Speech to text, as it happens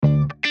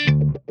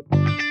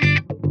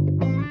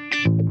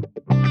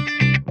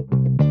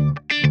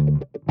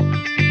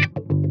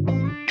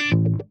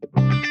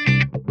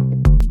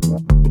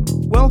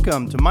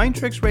Welcome to Mind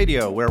Tricks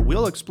Radio, where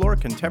we'll explore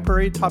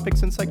contemporary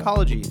topics in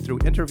psychology through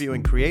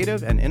interviewing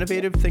creative and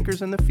innovative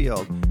thinkers in the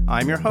field.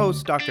 I'm your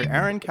host, Dr.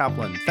 Aaron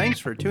Kaplan.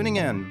 Thanks for tuning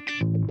in.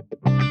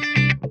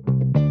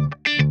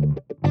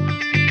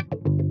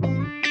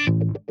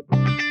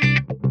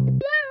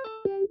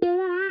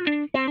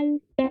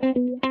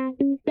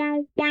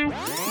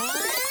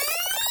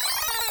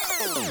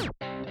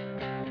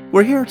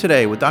 We're here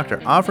today with Dr.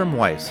 Avram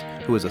Weiss,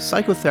 who is a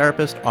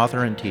psychotherapist,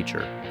 author, and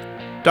teacher.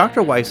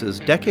 Dr. Weiss's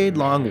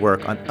decade-long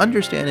work on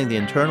understanding the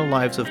internal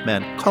lives of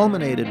men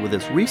culminated with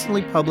his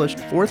recently published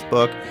fourth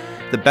book,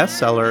 the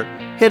bestseller,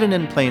 Hidden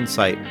in Plain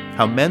Sight: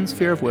 How Men's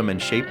Fear of Women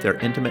Shaped Their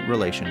Intimate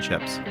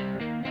Relationships.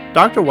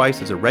 Dr.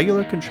 Weiss is a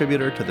regular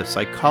contributor to the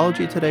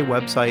Psychology Today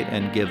website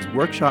and gives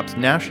workshops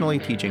nationally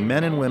teaching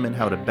men and women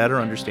how to better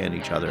understand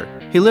each other.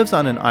 He lives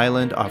on an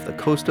island off the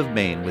coast of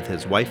Maine with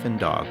his wife and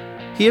dog.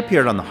 He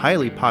appeared on the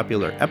highly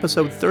popular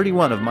episode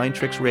 31 of Mind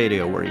Tricks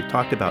Radio, where he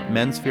talked about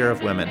men's fear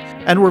of women,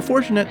 and we're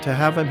fortunate to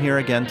have him here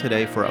again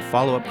today for a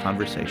follow-up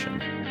conversation.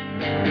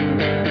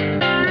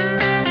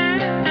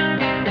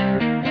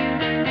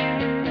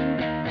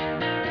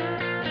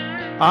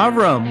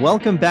 Avram,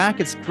 welcome back.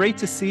 It's great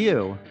to see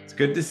you. It's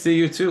good to see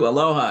you too.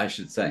 Aloha, I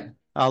should say.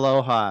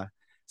 Aloha.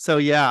 So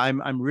yeah,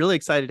 I'm really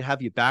excited to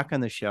have you back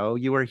on the show.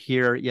 You were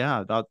here,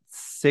 about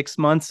 6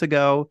 months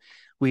ago.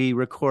 We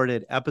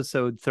recorded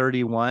episode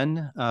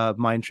 31 of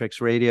Mind Tricks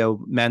Radio,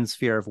 Men's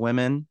Fear of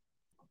Women.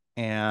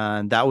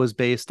 And that was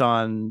based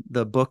on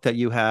the book that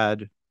you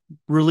had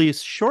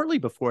released shortly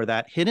before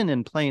that, Hidden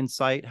in Plain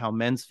Sight: How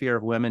Men's Fear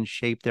of Women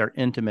Shape Their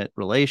Intimate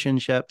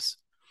Relationships.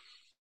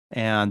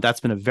 And that's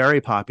been a very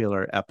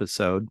popular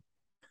episode.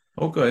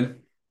 Oh,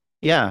 good.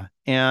 Yeah.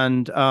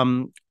 And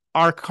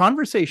our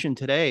conversation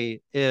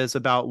today is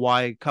about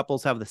why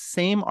couples have the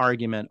same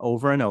argument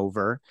over and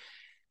over.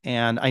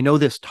 And I know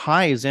this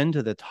ties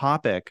into the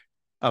topic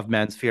of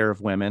men's fear of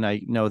women.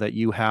 I know that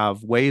you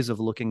have ways of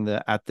looking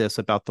at this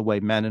about the way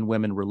men and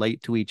women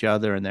relate to each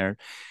other and their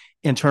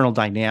internal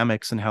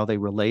dynamics and how they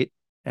relate.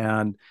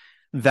 And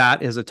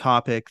that is a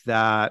topic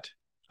that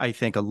I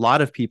think a lot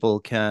of people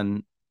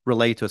can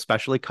relate to,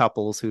 especially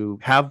couples who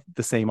have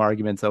the same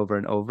arguments over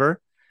and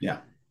over. Yeah.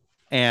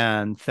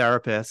 And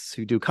therapists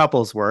who do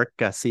couples work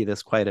see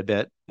this quite a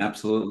bit.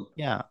 Absolutely.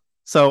 Yeah.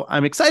 So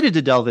I'm excited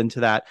to delve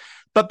into that.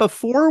 But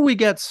before we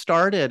get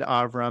started,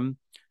 Avram,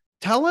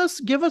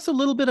 give us a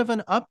little bit of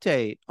an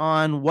update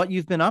on what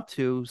you've been up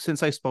to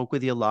since I spoke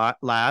with you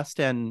last,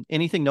 and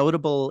anything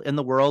notable in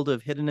the world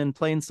of Hidden in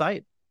Plain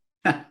Sight.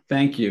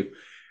 Thank you.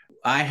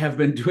 I have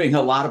been doing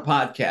a lot of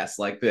podcasts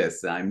like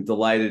this. I'm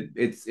delighted.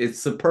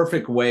 It's the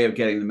perfect way of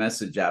getting the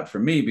message out for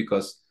me,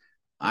 because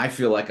I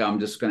feel like I'm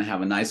just going to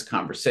have a nice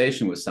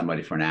conversation with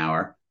somebody for an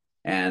hour.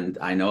 And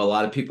I know a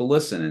lot of people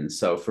listen. And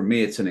so for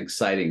me, it's an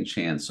exciting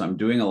chance. So I'm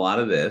doing a lot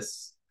of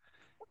this.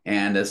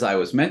 And as I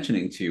was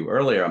mentioning to you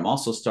earlier, I'm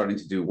also starting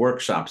to do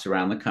workshops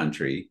around the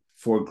country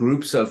for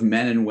groups of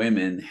men and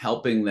women,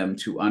 helping them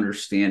to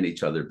understand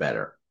each other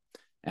better.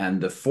 And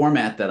the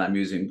format that I'm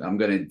using, I'm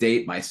going to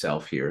date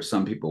myself here.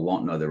 Some people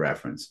won't know the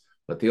reference,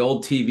 but the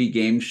old TV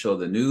game show,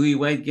 The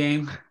Newlywed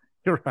Game.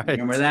 Right.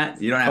 Remember that?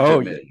 You don't have to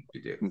admit it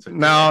if you do.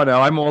 No,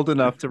 I'm old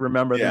enough to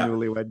remember the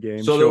Newlywed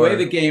Game. So the way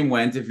the game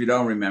went, if you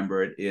don't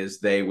remember it,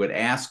 is they would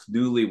ask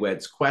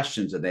newlyweds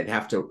questions and they'd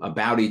have to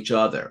about each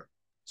other.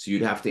 So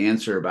you'd have to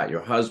answer about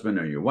your husband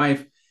or your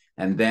wife,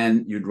 and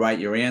then you'd write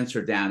your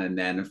answer down, and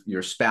then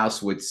your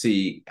spouse would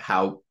see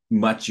how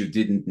much you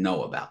didn't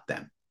know about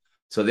them.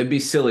 So there'd be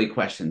silly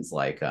questions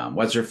like,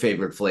 what's your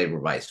favorite flavor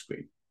of ice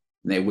cream?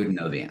 And they wouldn't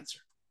know the answer.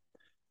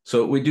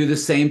 So we do the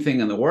same thing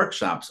in the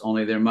workshops,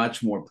 only they're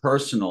much more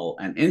personal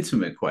and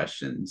intimate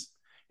questions.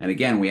 And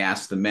again, we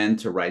ask the men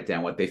to write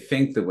down what they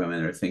think the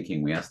women are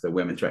thinking. We ask the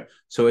women to write.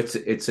 So it's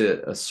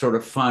a sort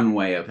of fun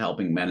way of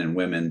helping men and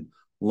women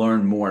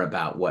learn more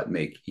about what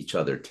make each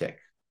other tick.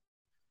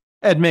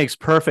 It makes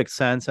perfect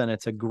sense, and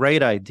it's a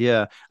great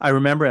idea. I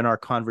remember in our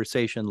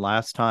conversation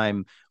last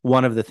time,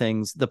 one of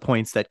the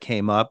points that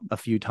came up a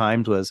few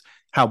times was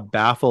how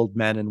baffled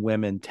men and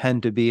women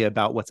tend to be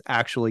about what's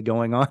actually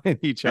going on in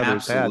each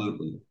other's head.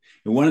 Absolutely.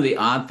 And one of the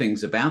odd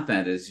things about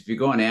that is if you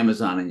go on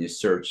Amazon and you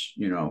search,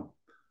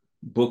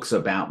 books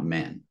about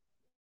men,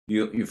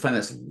 you find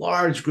this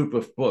large group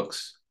of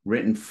books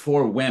written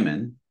for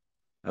women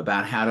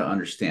about how to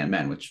understand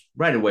men, which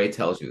right away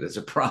tells you there's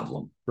a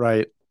problem.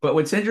 Right. But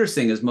what's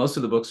interesting is most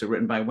of the books are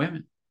written by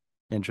women.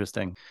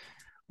 Interesting.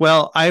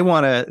 Well, I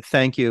want to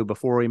thank you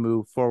before we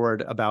move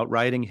forward about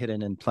writing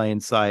Hidden in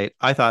Plain Sight.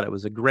 I thought it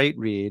was a great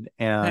read.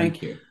 And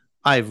thank you.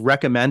 I've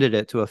recommended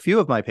it to a few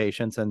of my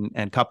patients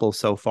and couples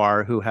so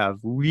far who have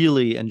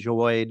really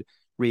enjoyed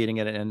reading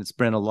it, and it's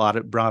brought a lot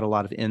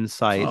of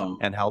insight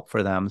and help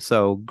for them.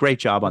 So great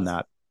job on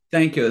that.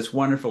 Thank you. That's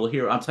wonderful to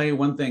hear. I'll tell you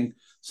one thing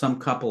some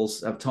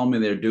couples have told me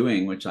they're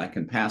doing, which I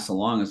can pass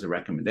along as a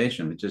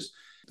recommendation, which is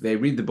they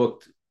read the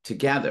book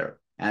together,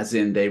 as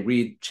in they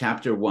read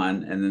chapter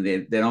 1 and then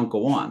they don't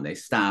go on. They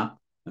stop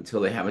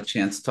until they have a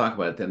chance to talk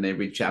about it. Then they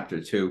read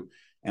chapter 2.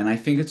 And I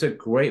think it's a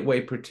great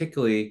way,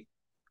 particularly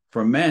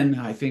For men,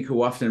 I think,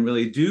 who often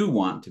really do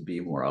want to be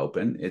more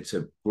open, it's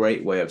a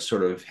great way of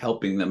sort of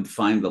helping them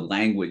find the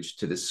language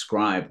to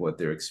describe what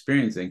they're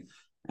experiencing.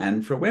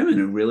 And for women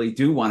who really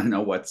do want to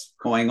know what's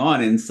going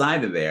on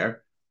inside of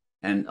there,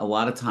 and a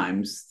lot of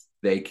times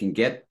they can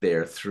get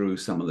there through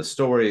some of the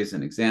stories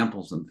and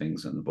examples and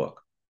things in the book.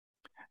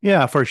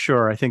 Yeah, for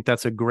sure. I think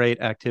that's a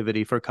great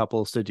activity for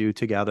couples to do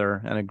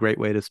together and a great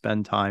way to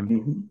spend time.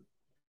 Mm-hmm.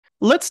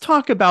 Let's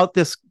talk about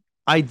this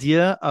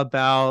idea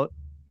about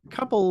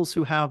couples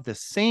who have the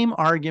same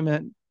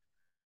argument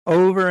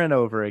over and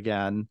over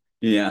again.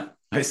 Yeah,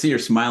 I see you're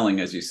smiling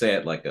as you say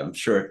it, like I'm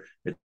sure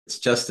it's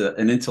just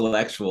an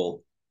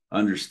intellectual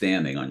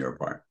understanding on your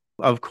part.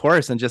 Of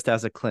course, and just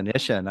as a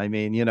clinician, I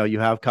mean, you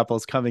have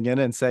couples coming in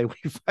and say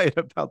we fight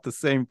about the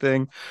same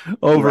thing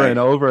over and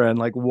Right. over, and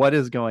like, what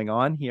is going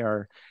on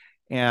here?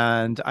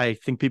 And I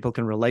think people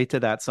can relate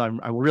to that. So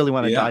I really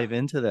want to Yeah, dive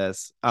into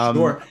this.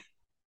 sure.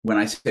 When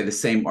I say the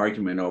same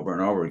argument over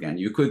and over again,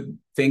 you could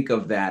think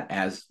of that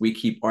as we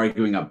keep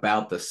arguing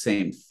about the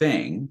same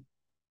thing.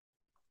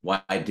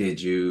 Why did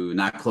you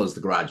not close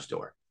the garage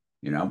door?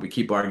 We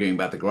keep arguing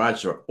about the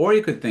garage door. Or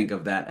you could think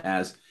of that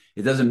as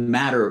it doesn't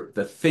matter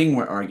the thing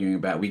we're arguing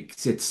about.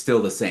 It's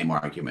still the same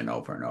argument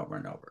over and over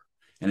and over.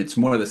 And it's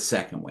more the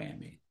second way, I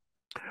mean.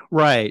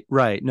 Right,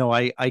 right. No,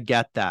 I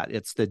get that.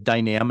 It's the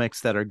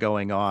dynamics that are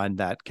going on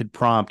that could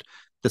prompt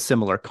the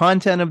similar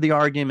content of the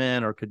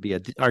argument, or could be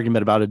an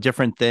argument about a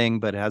different thing,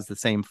 but has the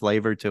same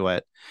flavor to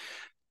it.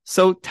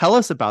 So tell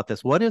us about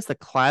this. What is the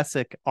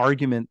classic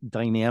argument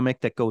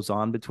dynamic that goes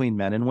on between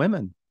men and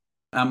women?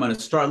 I'm going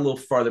to start a little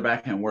farther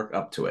back and work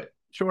up to it.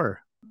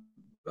 Sure.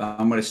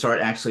 I'm going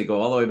to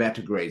go all the way back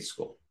to grade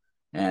school.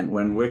 And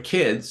when we're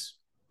kids,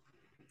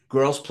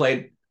 girls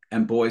played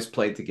and boys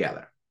played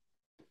together.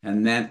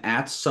 And then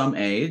at some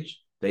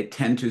age, they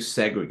tend to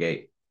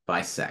segregate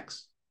by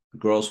sex.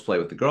 Girls play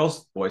with the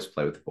girls, boys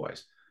play with the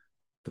boys.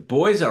 The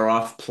boys are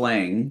off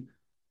playing,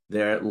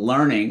 they're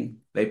learning,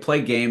 they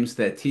play games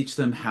that teach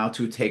them how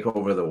to take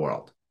over the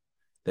world.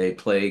 They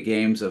play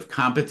games of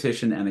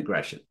competition and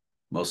aggression,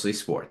 mostly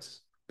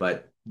sports,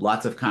 but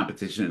lots of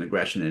competition and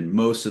aggression in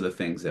most of the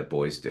things that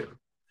boys do.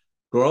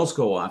 Girls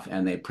go off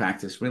and they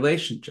practice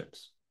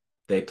relationships.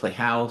 They play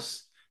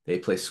house, they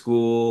play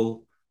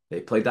school, they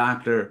play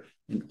doctor.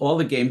 And all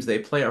the games they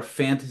play are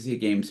fantasy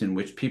games in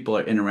which people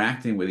are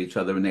interacting with each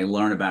other and they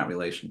learn about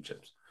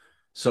relationships.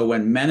 So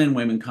when men and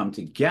women come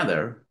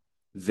together,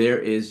 there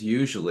is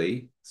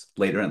usually,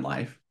 later in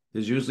life,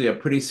 there's usually a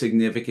pretty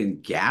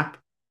significant gap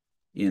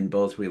in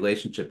both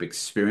relationship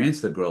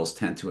experience. The girls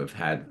tend to have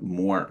had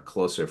more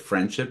closer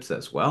friendships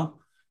as well.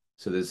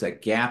 So there's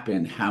that gap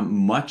in how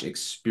much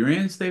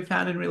experience they've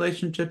had in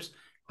relationships,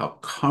 how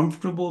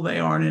comfortable they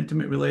are in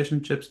intimate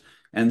relationships,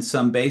 and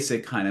some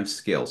basic kind of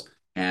skills.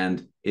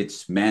 And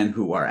it's men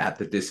who are at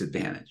the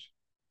disadvantage.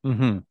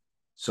 Mm-hmm.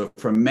 So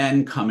for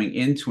men coming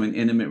into an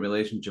intimate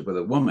relationship with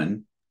a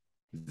woman,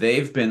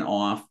 they've been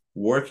off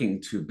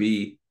working to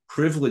be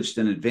privileged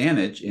and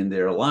advantaged in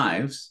their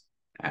lives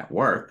at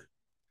work.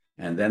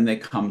 And then they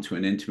come to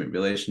an intimate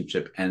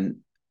relationship and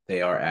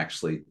they are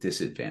actually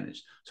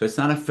disadvantaged. So it's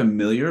not a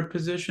familiar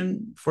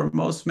position for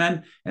most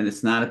men, and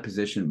it's not a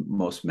position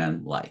most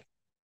men like.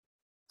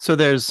 So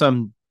there's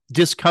some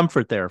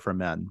discomfort there for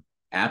men.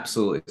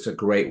 Absolutely. It's a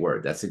great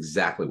word. That's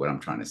exactly what I'm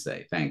trying to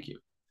say. Thank you.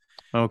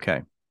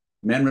 Okay.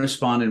 Men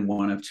respond in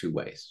one of two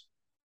ways.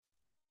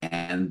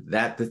 And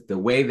the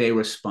way they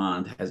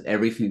respond has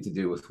everything to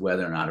do with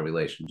whether or not a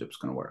relationship is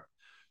going to work.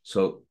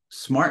 So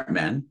smart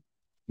men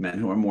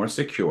who are more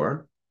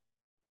secure,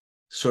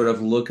 sort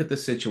of look at the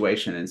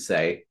situation and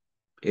say,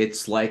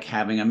 it's like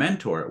having a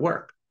mentor at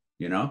work.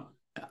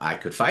 I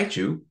could fight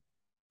you,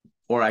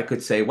 or I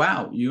could say,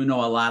 wow, you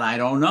know a lot I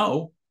don't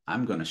know.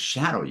 I'm going to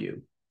shadow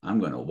you. I'm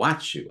going to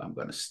watch you. I'm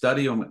going to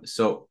study you.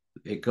 So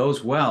it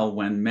goes well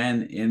when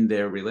men in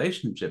their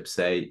relationship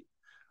say,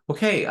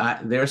 okay,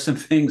 there are some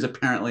things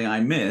apparently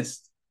I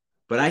missed,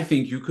 but I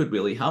think you could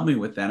really help me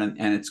with that.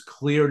 And it's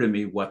clear to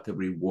me what the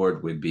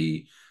reward would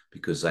be,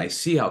 because I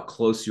see how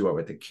close you are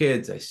with the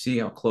kids. I see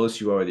how close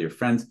you are with your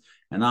friends.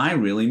 And I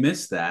really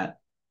miss that.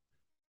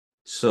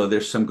 So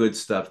there's some good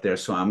stuff there.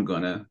 So I'm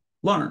going to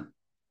learn.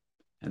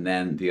 And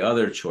then the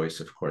other choice,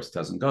 of course,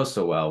 doesn't go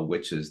so well,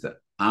 which is that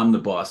I'm the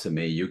boss of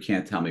me. You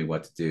can't tell me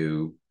what to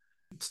do.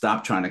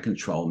 Stop trying to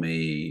control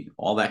me,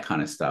 all that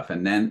kind of stuff.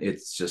 And then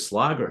it's just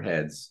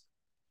loggerheads.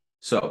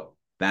 So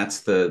that's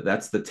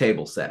the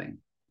table setting.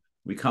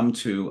 We come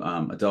to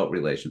adult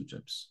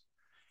relationships.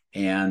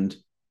 And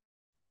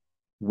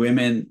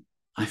women,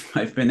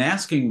 I've been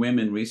asking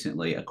women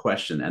recently a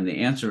question, and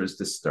the answer is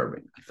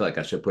disturbing. I feel like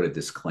I should put a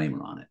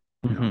disclaimer on it.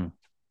 Mm-hmm.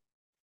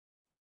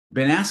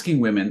 Been asking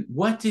women,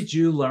 what did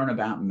you learn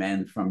about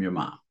men from your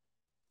mom?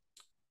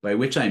 By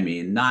which I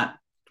mean not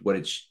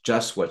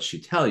just what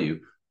she tell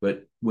you,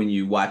 but when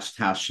you watched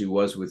how she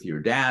was with your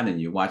dad and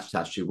you watched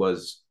how she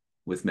was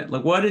with men.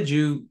 Like, what did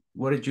you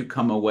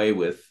come away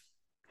with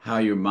how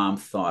your mom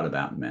thought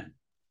about men?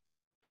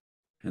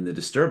 And the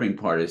disturbing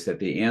part is that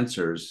the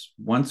answers,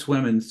 once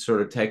women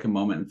sort of take a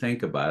moment and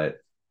think about it,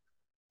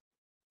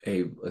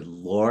 a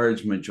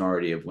large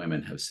majority of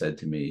women have said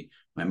to me,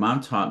 my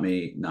mom taught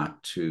me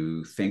not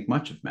to think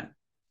much of men,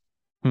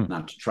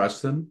 not to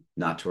trust them,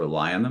 not to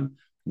rely on them,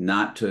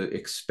 not to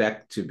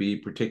expect to be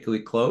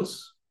particularly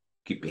close.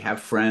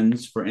 Have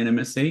friends for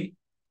intimacy.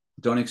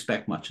 Don't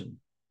expect much of them.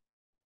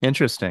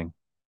 Interesting.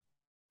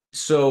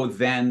 So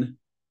then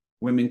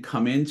women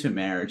come into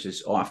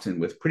marriages often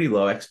with pretty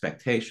low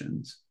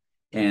expectations,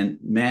 and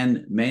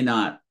men may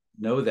not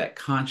know that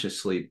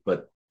consciously,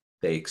 but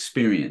they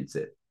experience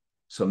it.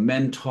 So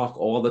men talk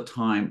all the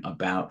time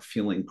about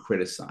feeling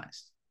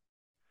criticized.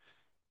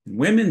 In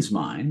women's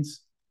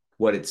minds,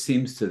 what it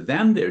seems to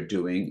them they're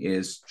doing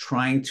is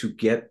trying to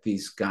get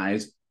these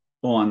guys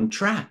on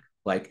track.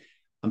 Like,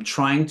 I'm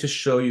trying to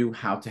show you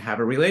how to have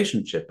a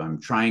relationship. I'm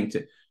trying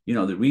to,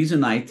 the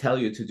reason I tell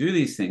you to do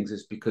these things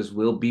is because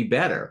we'll be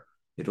better.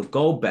 It'll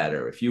go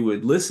better if you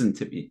would listen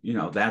to me.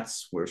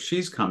 That's where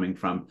she's coming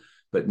from.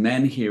 But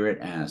men hear it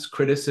as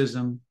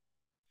criticism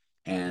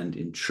and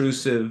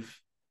intrusive.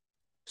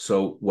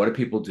 So what do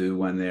people do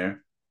when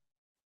they're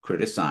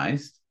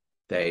criticized?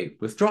 They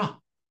withdraw.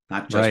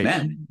 Not just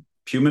men,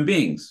 human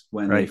beings,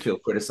 when they feel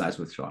criticized,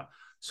 withdraw.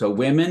 So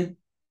women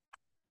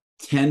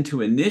tend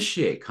to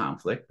initiate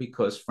conflict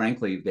because,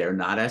 frankly, they're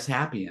not as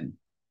happy in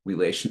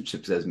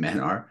relationships as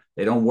men are.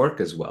 They don't work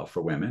as well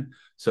for women.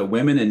 So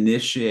women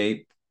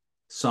initiate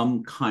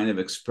some kind of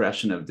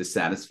expression of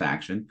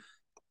dissatisfaction,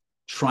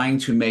 trying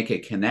to make a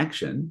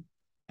connection,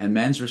 and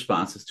men's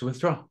response is to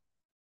withdraw.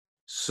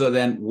 So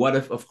then what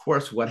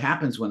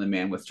happens when the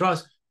man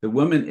withdraws? The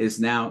woman is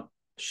now,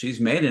 she's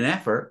made an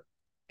effort,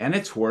 and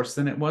it's worse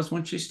than it was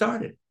when she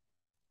started.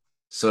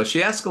 So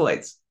she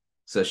escalates.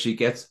 So she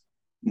gets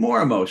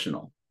more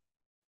emotional,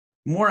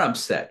 more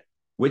upset,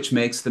 which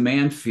makes the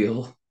man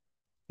feel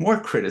more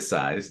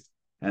criticized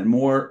and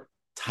more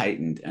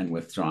tightened and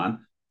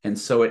withdrawn. And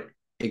so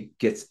it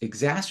gets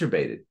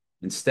exacerbated.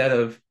 Instead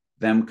of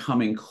them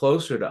coming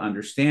closer to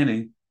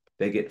understanding,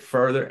 they get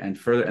further and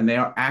further, and they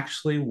are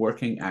actually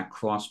working at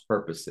cross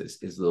purposes,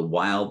 is the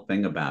wild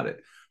thing about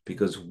it.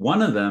 Because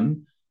one of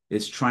them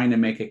is trying to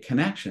make a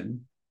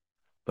connection,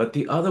 but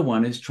the other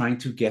one is trying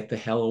to get the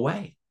hell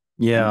away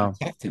and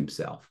protect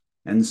himself.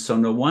 And so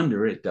no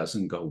wonder it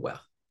doesn't go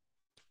well.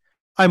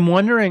 I'm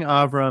wondering,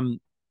 Avram,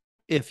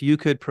 if you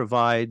could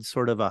provide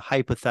sort of a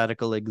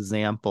hypothetical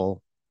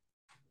example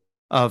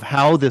of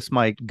how this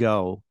might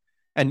go.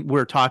 And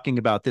we're talking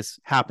about this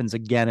happens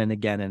again and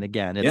again and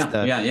again. It's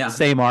the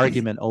same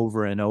argument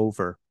over and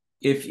over.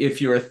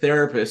 If you're a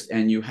therapist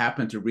and you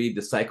happen to read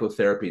the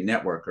Psychotherapy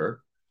Networker,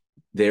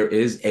 there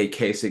is a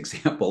case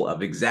example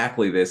of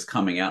exactly this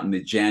coming out in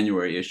the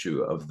January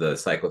issue of the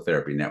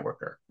Psychotherapy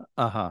Networker.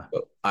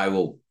 So I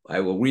will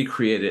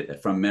recreate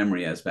it from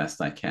memory as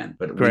best I can,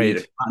 but we need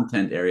a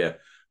content area.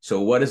 So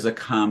what is a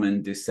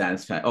common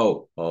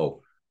dissatisfaction?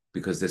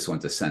 Because this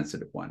one's a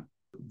sensitive one.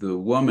 The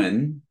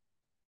woman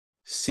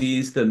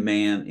sees the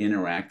man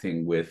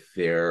interacting with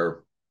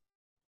their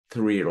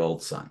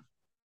 3-year-old son,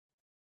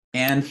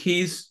 and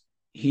he's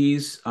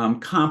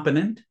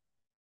competent,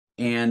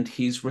 and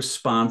he's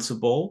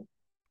responsible,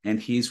 and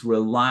he's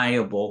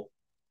reliable,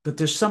 but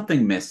there's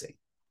something missing.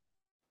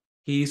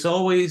 He's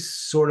always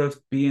sort of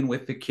being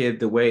with the kid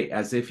the way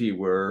as if he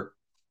were,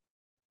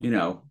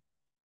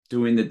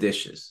 doing the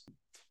dishes.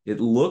 It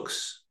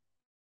looks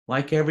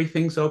like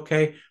everything's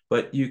okay,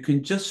 but you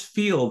can just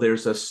feel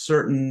there's a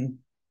certain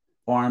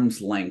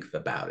arm's length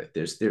about it.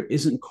 There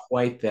isn't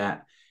quite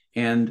that.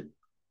 And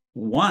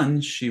one,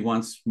 she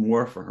wants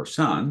more for her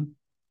son,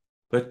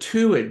 but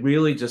two, it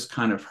really just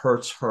kind of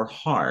hurts her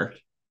heart,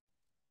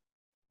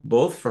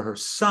 both for her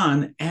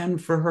son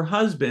and for her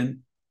husband,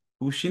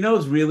 who she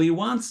knows really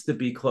wants to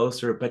be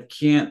closer, but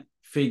can't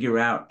figure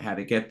out how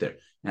to get there.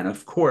 And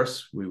of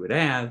course, we would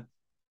add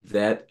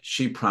that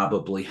she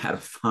probably had a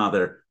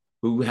father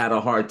who had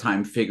a hard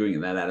time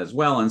figuring that out as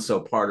well. And so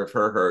part of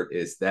her hurt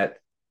is that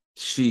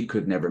she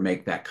could never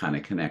make that kind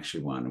of connection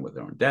she wanted with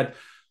her own dad.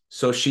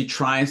 So she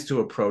tries to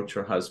approach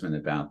her husband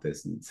about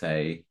this and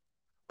say,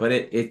 but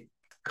it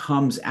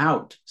comes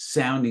out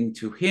sounding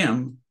to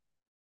him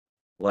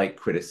like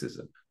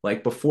criticism.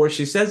 Like before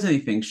she says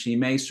anything, she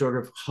may sort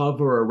of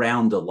hover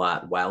around a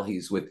lot while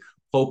he's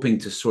hoping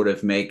to sort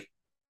of make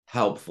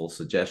helpful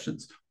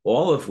suggestions,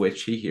 all of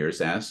which he hears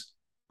as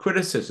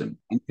criticism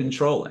and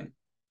controlling.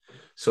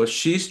 So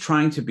she's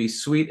trying to be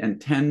sweet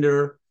and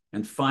tender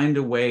and find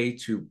a way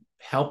to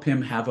help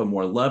him have a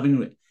more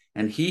loving,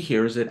 and he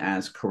hears it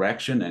as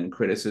correction and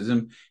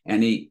criticism.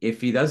 And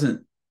if he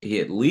doesn't, he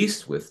at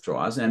least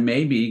withdraws, and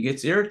maybe he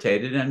gets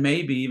irritated and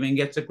maybe even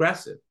gets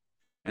aggressive.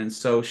 And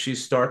so she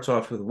starts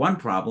off with one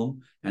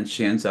problem, and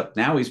she ends up,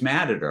 now he's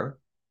mad at her.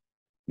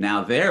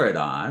 Now they're at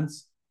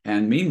odds.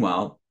 And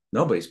meanwhile,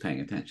 nobody's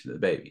paying attention to the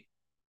baby.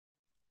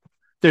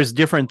 There's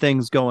different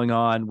things going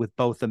on with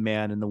both the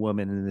man and the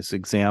woman in this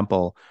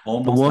example.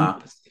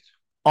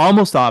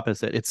 Almost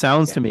opposite. It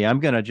sounds to me, I'm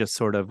going to just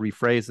sort of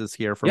rephrase this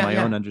here for my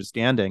own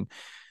understanding.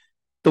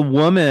 The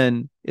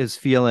woman is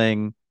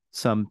feeling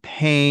some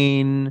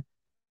pain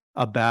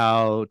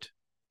about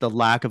the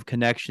lack of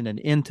connection and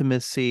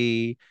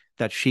intimacy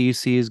that she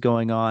sees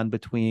going on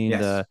between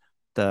Yes,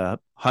 the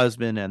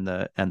husband and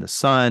the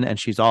son, and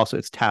she's also,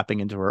 it's tapping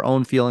into her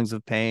own feelings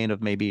of pain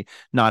of maybe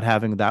not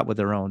having that with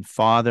her own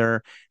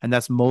father, and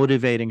that's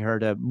motivating her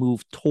to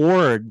move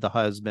toward the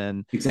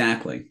husband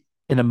exactly.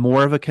 in a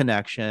more of a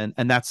connection,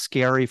 and that's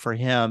scary for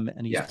him,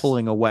 and he's Yes,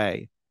 pulling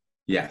away.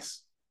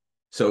 yes.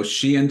 So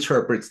she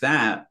interprets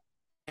that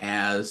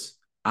as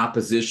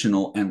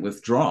oppositional and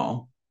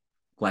withdrawal,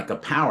 like a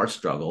power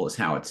struggle, is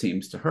how it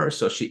seems to her.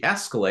 So she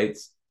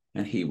escalates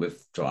and he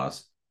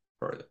withdraws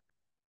further.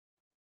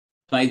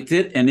 I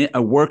did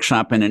a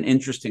workshop in an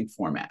interesting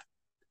format.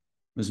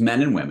 It was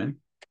men and women,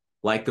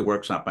 like the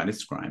workshop I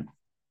described.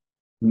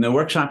 And the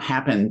workshop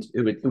happened,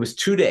 it was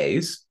 2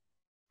 days,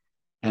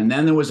 and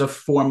then there was a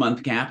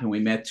 4-month gap, and we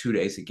met 2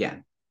 days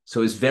again.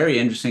 So it was very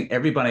interesting.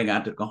 Everybody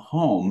got to go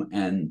home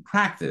and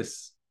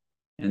practice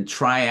and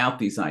try out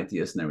these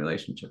ideas in their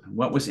relationship. And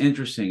what was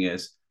interesting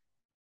is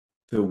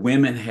the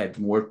women had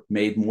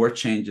made more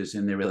changes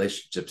in their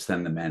relationships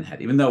than the men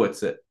had. Even though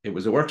it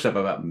was a workshop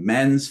about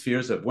men's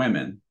fears of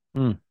women,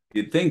 Mm.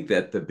 you'd think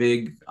that the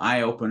big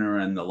eye opener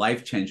and the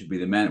life change would be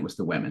the men. It was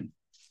the women,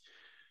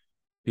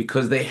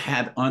 because they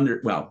had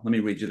let me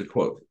read you the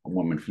quote, a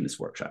woman from this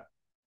workshop.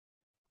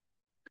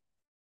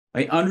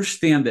 I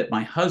understand that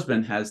my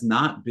husband has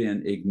not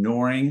been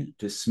ignoring,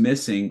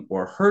 dismissing,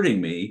 or hurting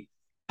me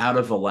out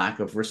of a lack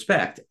of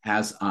respect,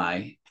 as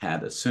I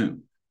had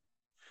assumed,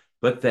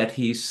 but that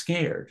he's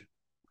scared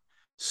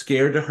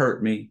to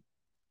hurt me,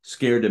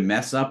 scared to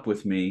mess up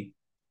with me,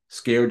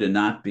 scared to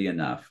not be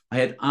enough. I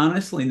had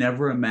honestly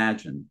never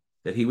imagined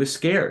that he was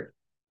scared,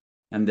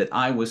 and that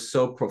I was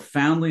so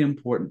profoundly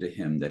important to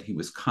him that he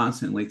was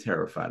constantly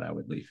terrified I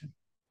would leave him.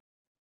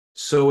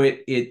 So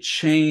it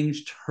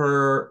changed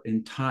her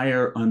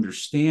entire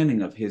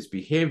understanding of his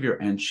behavior,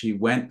 and she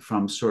went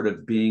from sort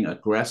of being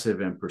aggressive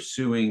and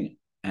pursuing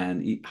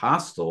and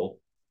hostile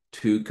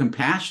to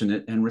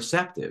compassionate and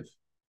receptive,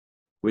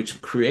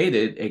 which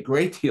created a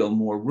great deal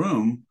more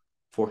room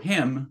for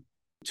him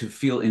to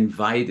feel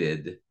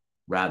invited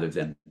rather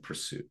than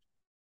pursued.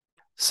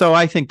 So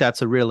I think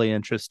that's a really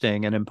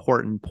interesting and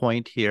important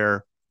point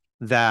here,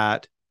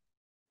 that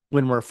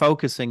when we're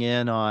focusing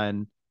in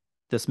on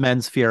this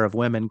men's fear of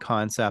women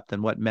concept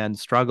and what men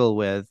struggle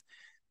with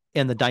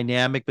in the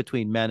dynamic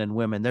between men and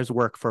women, there's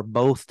work for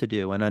both to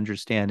do in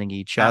understanding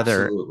each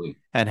other Absolutely.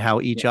 and how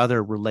each Yes.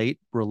 other relate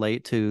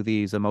to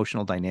these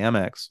emotional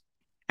dynamics.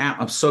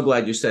 I'm so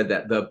glad you said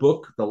that.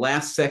 The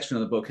last section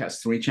of the book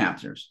has 3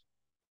 chapters: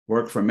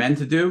 work for men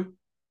to do,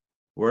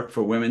 work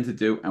for women to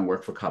do, and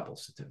work for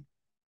couples to do.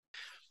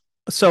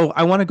 So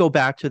I want to go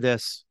back to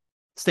this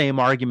same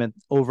argument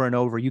over and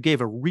over. You gave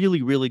a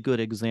really, really good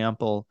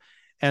example.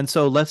 And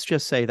so let's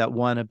just say that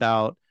one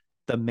about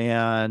the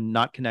man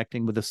not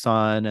connecting with the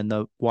son and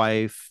the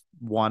wife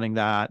wanting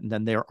that, and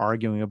then they're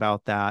arguing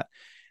about that.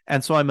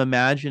 And so I'm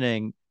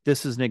imagining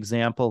this is an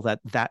example that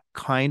that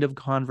kind of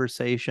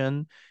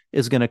conversation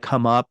is going to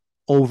come up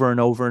over and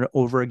over and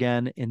over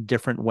again in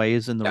different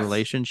ways in the Yes.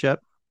 relationship.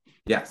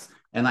 Yes.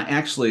 And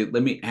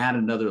let me add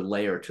another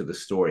layer to the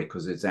story,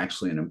 because it's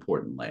actually an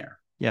important layer.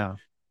 Yeah.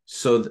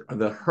 So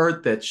the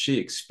hurt that she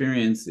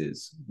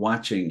experiences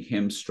watching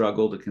him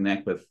struggle to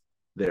connect with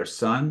their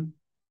son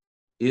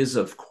is,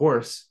 of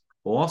course,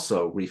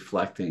 also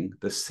reflecting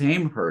the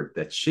same hurt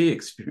that she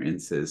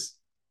experiences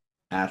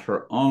at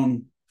her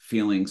own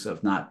feelings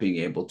of not being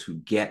able to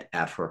get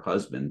at her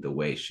husband the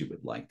way she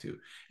would like to.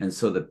 And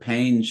so the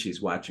pain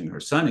she's watching her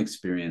son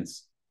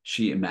experience,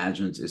 she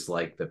imagines is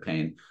like the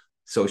pain.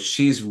 So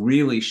she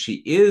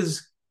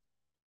is,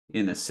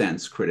 in a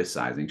sense,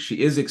 criticizing.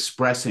 She is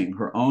expressing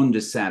her own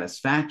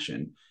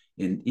dissatisfaction.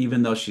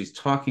 Even though she's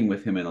talking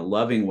with him in a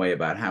loving way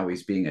about how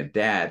he's being a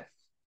dad,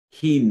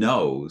 he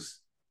knows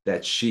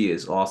that she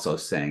is also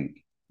saying,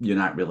 you're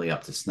not really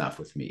up to snuff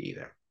with me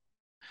either.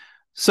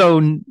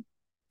 So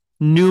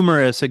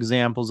numerous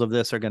examples of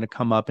this are going to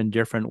come up in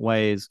different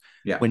ways.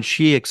 Yeah. When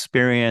she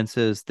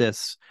experiences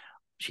this,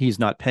 he's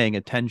not paying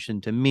attention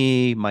to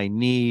me, my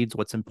needs,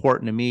 what's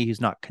important to me,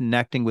 he's not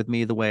connecting with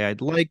me the way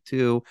I'd like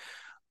to,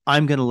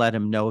 I'm going to let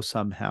him know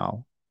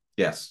somehow.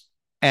 Yes.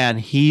 And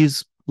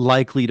he's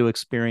likely to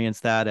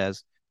experience that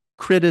as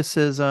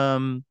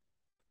criticism,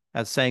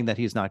 as saying that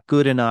he's not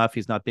good enough,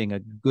 he's not being a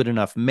good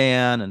enough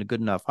man and a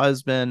good enough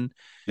husband.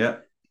 Yeah.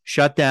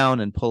 Shut down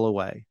and pull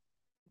away.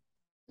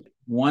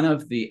 One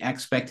of the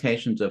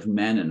expectations of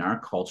men in our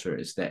culture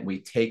is that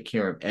we take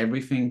care of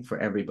everything for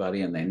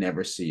everybody and they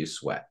never see you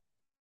sweat.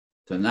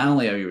 So not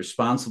only are you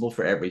responsible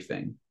for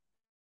everything,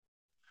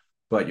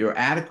 but your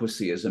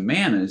adequacy as a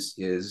man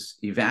is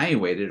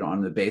evaluated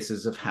on the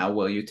basis of how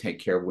well you take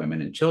care of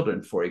women and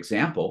children. For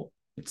example,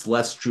 it's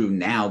less true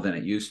now than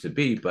it used to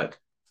be, but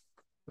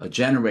a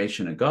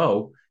generation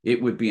ago,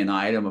 it would be an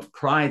item of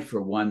pride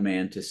for one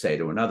man to say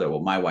to another,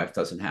 well, my wife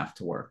doesn't have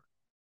to work.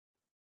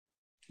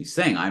 He's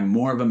saying, I'm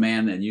more of a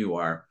man than you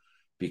are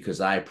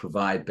because I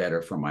provide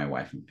better for my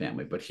wife and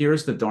family. But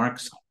here's the dark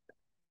side.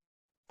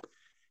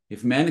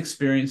 If men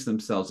experience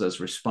themselves as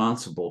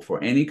responsible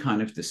for any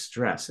kind of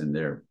distress in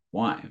their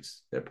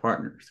wives, their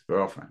partners,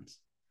 girlfriends,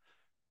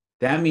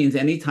 That means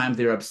anytime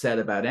they're upset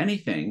about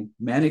anything,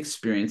 men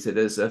experience it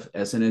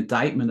as an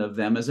indictment of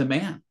them as a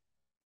man,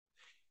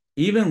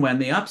 even when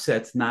the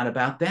upset's not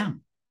about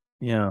them.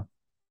 Yeah.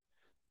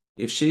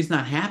 If she's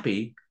not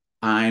happy,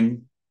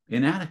 I'm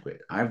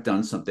inadequate. I've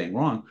done something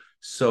wrong.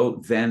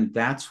 So then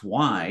that's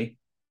why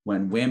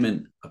when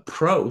women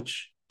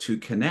approach to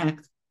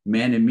connect,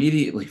 men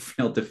immediately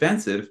feel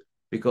defensive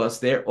because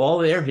they're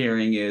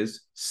hearing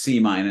is C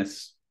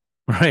minus.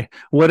 Right.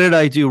 What did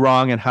I do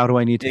wrong and how do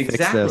I need to fix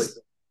Exactly. this?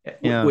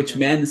 Yeah. Which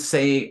men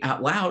say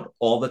out loud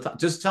all the time.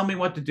 Just tell me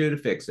what to do to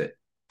fix it.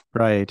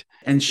 Right.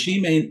 And she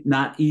may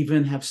not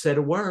even have said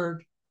a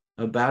word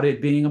about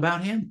it being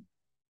about him.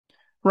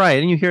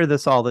 Right. And you hear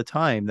this all the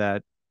time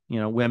that,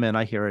 women,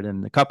 I hear it in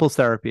the couples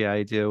therapy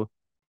I do.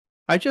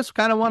 I just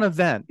kind of want to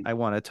vent. I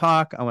want to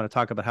talk. I want to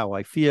talk about how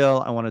I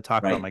feel. I want to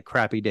talk about Right. my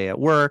crappy day at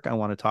work. I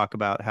want to talk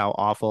about how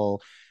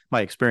awful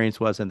my experience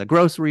was in the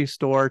grocery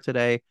store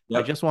today. I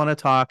Yep. just want to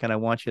talk and I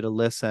want you to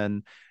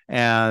listen.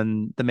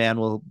 And the man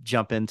will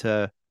jump into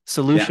Yeah.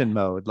 solution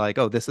mode, like,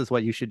 oh, this is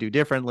what you should do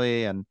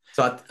differently. And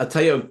So I'll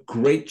tell you a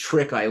great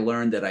trick I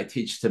learned that I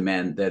teach to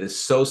men that is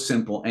so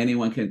simple,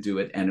 anyone can do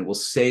it, and it will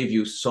save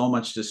you so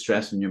much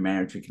distress in your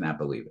marriage, you cannot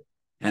believe it.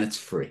 And it's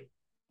free.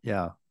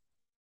 yeah.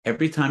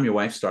 Every time your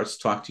wife starts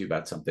to talk to you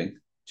about something,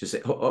 just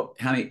say, oh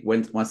honey,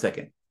 one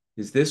second.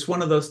 Is this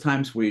one of those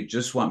times where you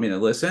just want me to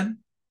listen?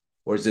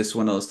 Or is this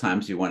one of those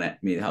times you want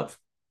me to help?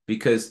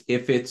 Because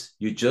if it's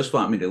you just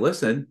want me to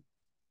listen,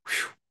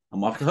 whew,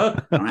 I'm off the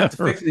hook. I don't have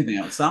to fix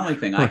anything. It's not like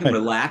thing. I can Right.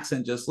 relax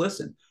and just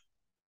listen.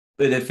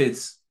 But if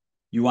it's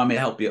you want me to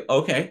help you,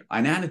 okay,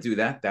 I know how to do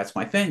that. That's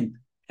my thing.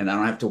 And I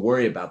don't have to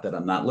worry about that.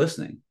 I'm not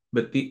listening.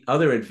 But the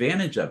other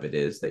advantage of it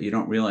is that you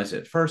don't realize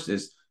at first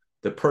is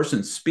the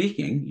person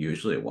speaking,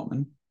 usually a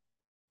woman,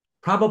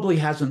 probably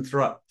hasn't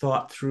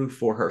thought through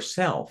for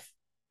herself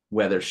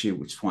whether she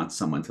just wants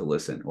someone to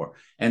listen or.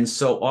 And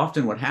so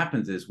often what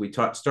happens is we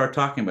start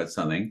talking about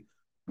something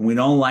and we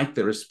don't like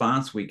the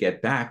response we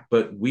get back,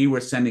 but we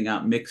were sending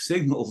out mixed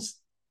signals.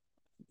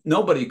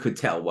 Nobody could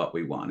tell what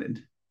we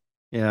wanted.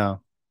 Yeah.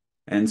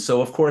 And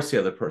so, of course, the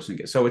other person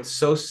gets. So it's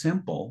so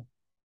simple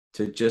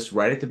to just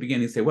right at the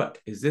beginning say, what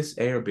is this,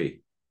 A or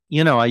B?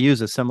 I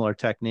use a similar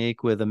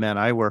technique with the men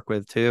I work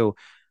with too.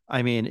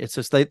 I mean, it's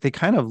just they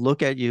kind of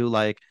look at you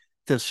like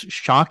this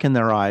shock in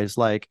their eyes,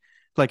 like,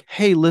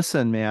 hey,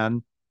 listen,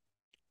 man,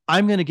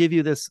 I'm going to give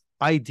you this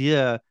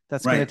idea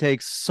that's going to Right.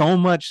 take so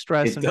much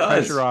stress It and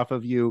pressure does. off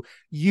of you.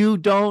 You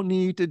don't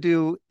need to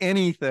do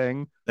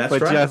anything That's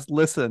but right. just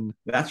listen.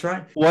 That's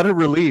right. What a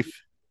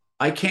relief.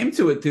 I came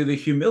to it through the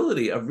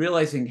humility of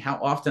realizing how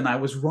often I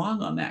was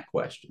wrong on that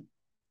question.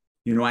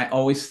 I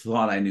always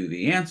thought I knew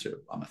the answer.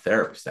 I'm a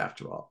therapist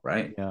after all,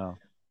 right? Yeah.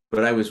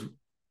 But I was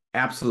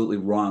absolutely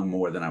wrong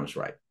more than I was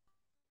right.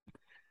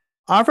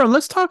 Avram,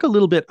 let's talk a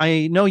little bit.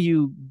 I know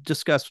you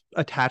discussed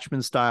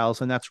attachment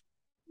styles, and that's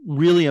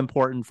really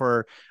important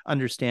for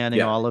understanding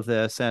Yeah. all of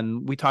this.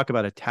 And we talk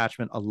about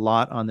attachment a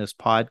lot on this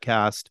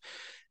podcast.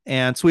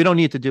 And so we don't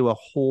need to do a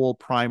whole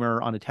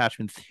primer on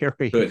attachment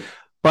theory. Good.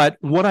 But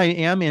what I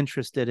am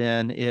interested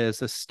in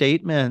is a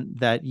statement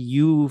that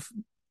you've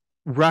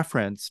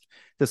referenced,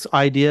 this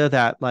idea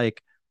that,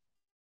 like,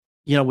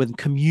 with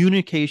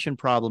communication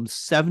problems,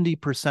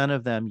 70%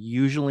 of them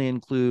usually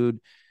include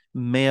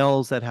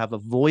males that have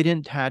avoidant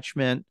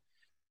attachment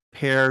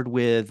paired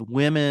with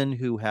women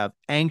who have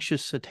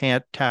anxious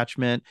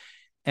attachment.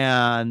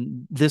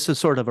 And this is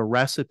sort of a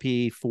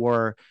recipe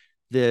for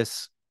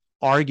this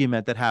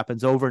argument that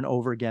happens over and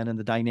over again in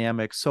the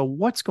dynamics. So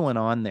what's going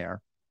on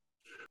there?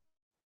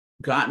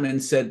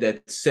 Gottman said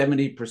that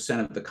 70%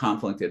 of the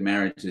conflict in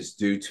marriage is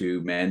due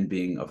to men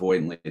being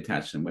avoidantly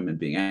attached and women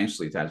being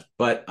anxiously attached.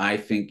 But I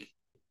think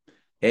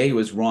A, he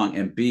was wrong,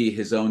 and B,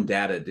 his own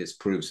data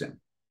disproves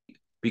him.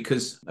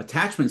 Because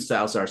attachment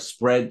styles are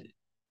spread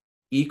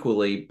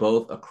equally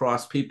both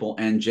across people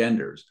and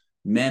genders.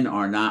 There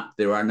are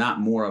not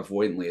more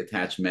avoidantly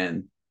attached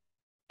men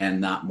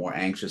and not more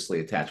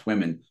anxiously attached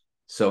women.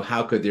 So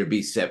how could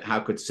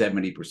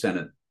 70%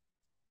 of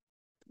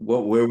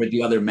where would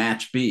the other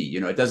match be?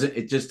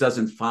 It just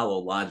doesn't follow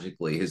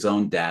logically his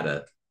own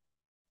data.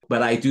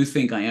 But I do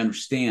think I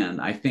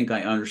understand. I think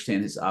I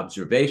understand his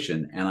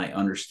observation and I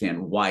understand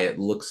why it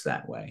looks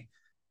that way.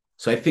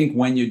 So I think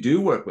when you do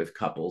work with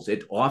couples,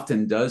 it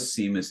often does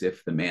seem as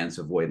if the man's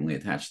avoidantly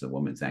attached to the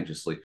woman's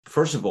anxiously.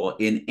 First of all,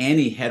 in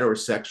any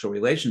heterosexual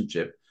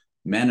relationship,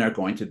 men are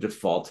going to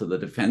default to the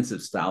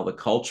defensive style the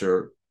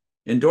culture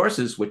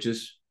endorses, which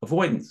is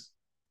avoidance.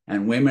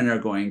 And women are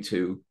going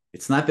to,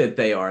 it's not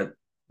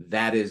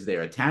that is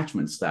their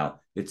attachment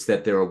style. It's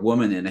that they're a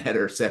woman in a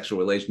heterosexual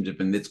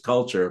relationship in this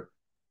culture,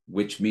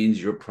 which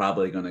means you're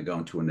probably going to go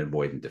into an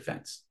avoidant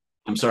defense.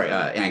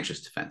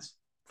 Anxious defense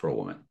for a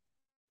woman.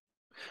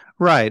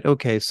 Right.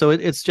 Okay. So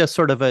it's just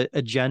sort of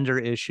a gender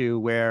issue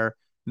where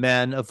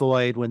men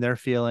avoid when they're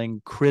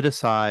feeling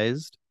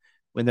criticized,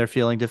 when they're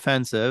feeling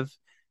defensive,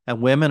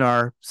 and women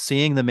are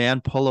seeing the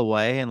man pull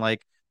away and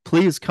like,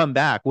 please come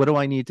back. What do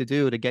I need to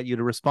do to get you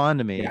to respond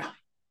to me? Yeah.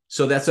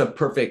 So that's a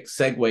perfect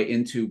segue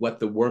into what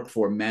the work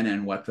for men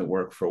and what the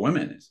work for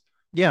women is.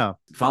 Yeah.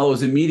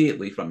 Follows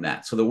immediately from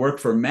that. So the work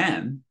for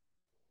men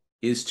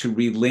is to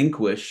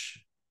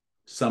relinquish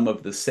some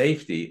of the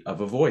safety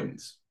of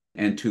avoidance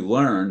and to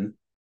learn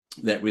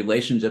that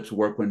relationships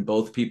work when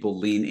both people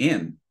lean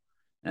in,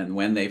 and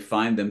when they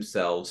find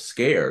themselves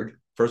scared,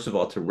 first of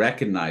all, to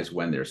recognize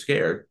when they're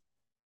scared,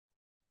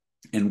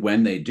 and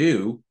when they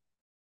do,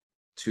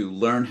 to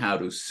learn how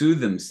to soothe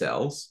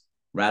themselves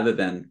rather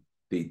than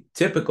the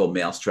typical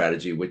male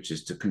strategy, which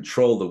is to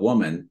control the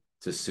woman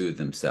to soothe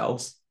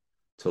themselves,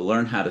 to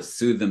learn how to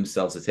soothe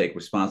themselves, to take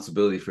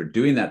responsibility for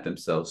doing that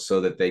themselves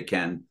so that they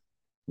can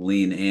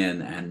lean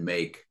in and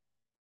make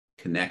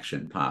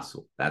connection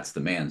possible. That's the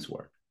man's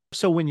work.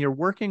 So when you're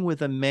working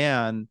with a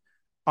man,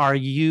 are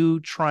you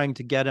trying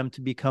to get him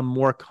to become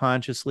more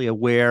consciously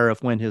aware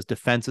of when his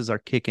defenses are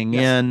kicking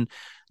Yes. in,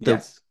 the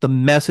Yes. the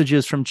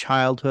messages from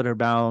childhood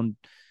around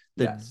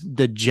Yes.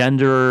 the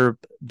gender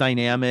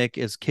dynamic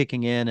is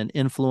kicking in and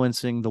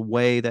influencing the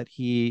way that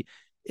he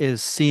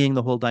is seeing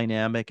the whole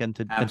dynamic, and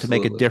to make a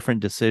Absolutely. different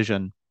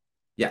decision?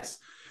 Yes.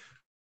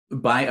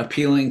 By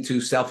appealing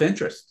to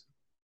self-interest.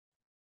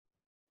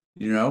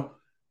 You know,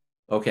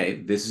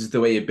 okay, this is the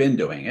way you've been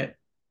doing it,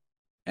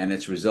 and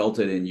it's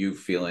resulted in you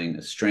feeling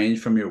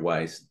estranged from your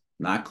wife,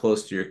 not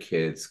close to your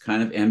kids,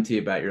 kind of empty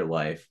about your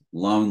life,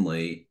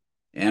 lonely,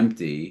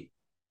 empty.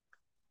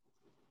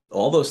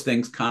 All those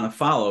things kind of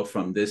follow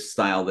from this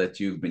style that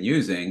you've been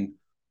using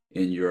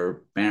in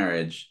your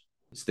marriage.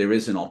 So there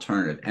is an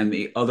alternative. And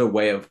the other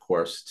way, of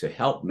course, to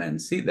help men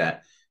see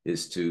that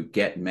is to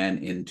get men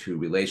into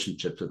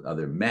relationships with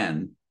other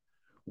men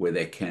where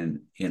they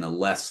can, in a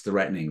less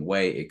threatening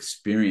way,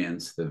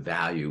 experience the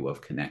value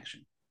of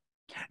connection.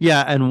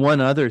 Yeah, and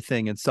one other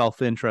thing in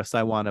self-interest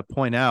I want to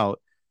point out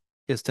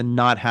is to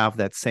not have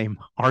that same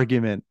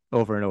argument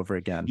over and over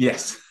again.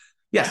 Yes.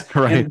 Yes.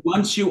 Right. And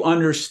once you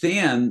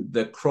understand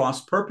the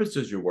cross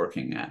purposes you're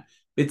working at,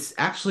 it's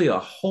actually a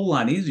whole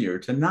lot easier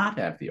to not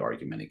have the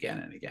argument again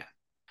and again.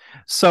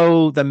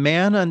 So the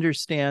man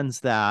understands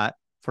that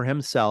for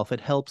himself. It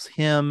helps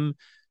him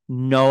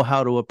know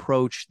how to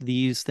approach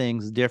these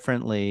things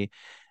differently.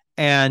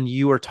 And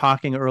you were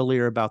talking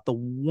earlier about the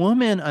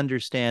woman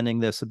understanding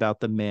this about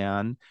the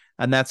man,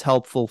 and that's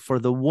helpful for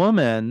the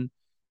woman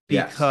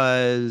Yes.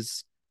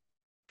 because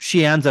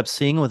she ends up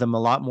seeing with him a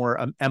lot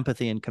more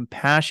empathy and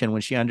compassion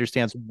when she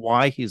understands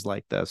why he's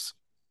like this.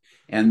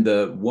 And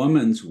the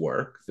woman's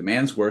work, the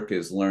man's work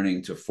is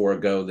learning to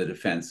forego the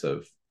defense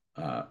of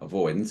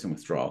avoidance and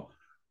withdrawal.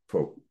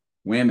 For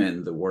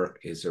women, the work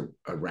is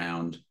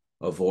around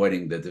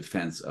avoiding the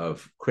defense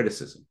of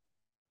criticism.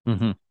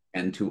 Mm-hmm.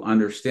 And to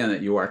understand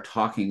that you are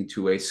talking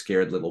to a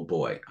scared little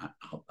boy.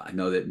 I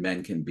know that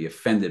men can be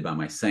offended by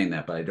my saying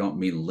that, but I don't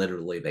mean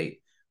literally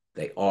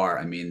they are.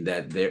 I mean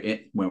that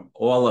when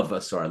all of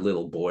us are a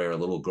little boy or a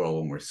little girl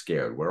when we're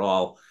scared. We're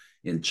all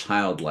in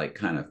childlike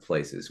kind of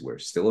places. We're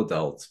still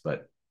adults,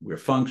 but we're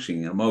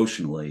functioning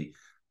emotionally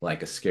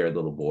like a scared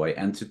little boy.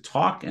 And to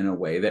talk in a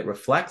way that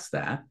reflects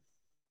that.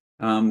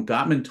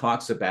 Gottman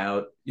talks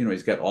about,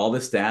 he's got all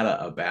this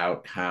data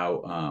about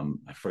how,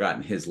 I've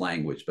forgotten his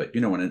language, but,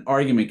 when an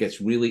argument gets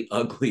really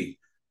ugly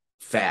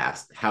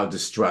fast, how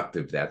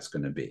destructive that's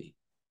going to be.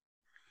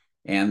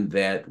 And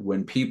that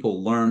when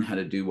people learn how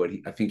to do what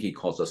I think he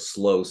calls a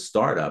slow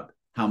startup,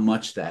 how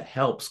much that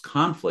helps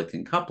conflict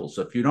in couples.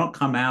 So if you don't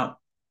come out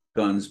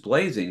guns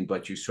blazing,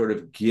 but you sort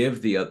of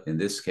give in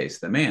this case,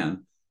 the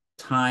man,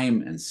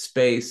 time and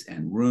space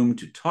and room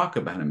to talk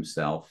about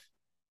himself,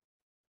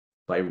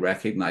 by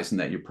recognizing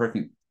that your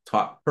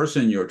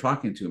person you're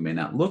talking to may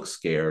not look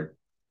scared,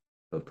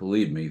 but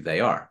believe me,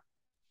 they are.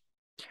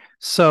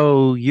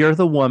 So you're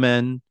the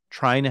woman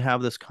trying to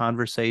have this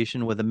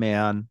conversation with a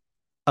man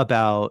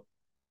about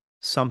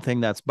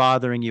something that's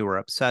bothering you or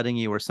upsetting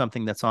you or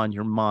something that's on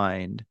your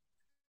mind.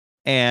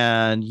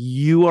 And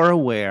you are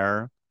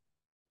aware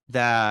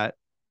that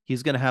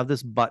he's going to have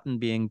this button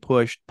being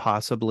pushed,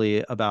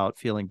 possibly about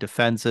feeling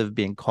defensive,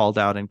 being called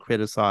out and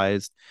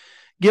criticized.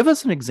 Give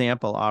us an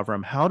example,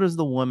 Avram. How does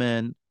the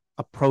woman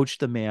approach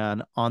the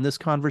man on this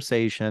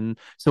conversation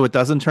so it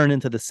doesn't turn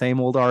into the same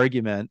old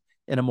argument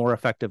in a more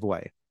effective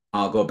way?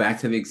 I'll go back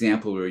to the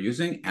example we were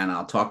using, and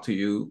I'll talk to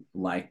you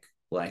like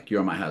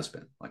you're my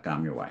husband, like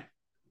I'm your wife.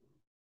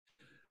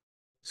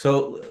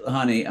 So,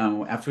 honey,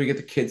 after we get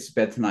the kids to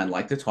bed tonight, I'd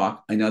like to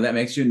talk. I know that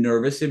makes you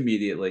nervous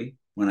immediately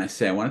when I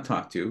say I want to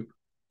talk to you.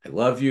 I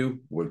love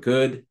you. We're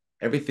good.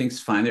 Everything's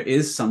fine. There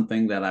is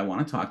something that I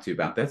want to talk to you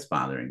about that's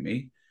bothering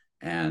me,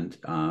 and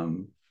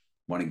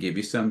want to give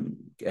you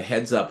a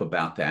heads up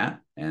about that.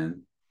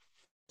 And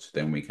so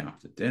then we come up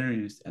to dinner,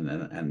 and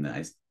then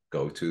I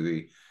go to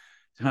the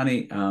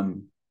honey.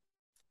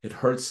 It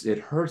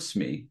hurts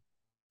me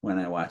when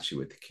I watch you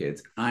with the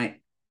kids.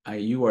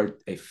 You are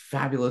a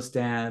fabulous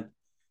dad.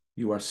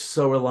 You are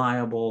so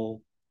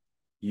reliable.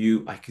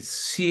 I could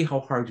see how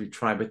hard you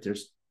try, but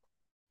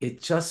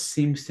it just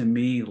seems to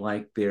me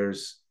like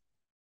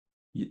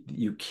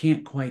you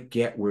can't quite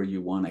get where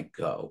you want to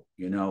go.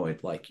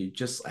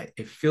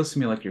 It feels to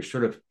me like you're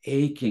sort of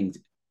aching.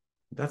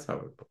 That's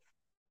how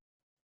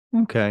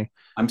Okay.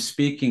 I'm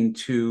speaking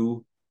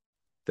to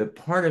the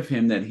part of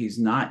him that he's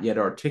not yet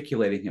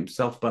articulating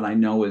himself, but I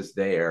know is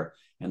there.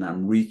 And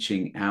I'm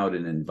reaching out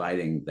and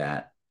inviting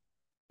that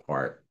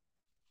part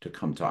to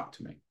come talk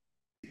to me.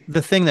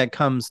 The thing that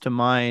comes to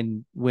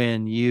mind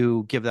when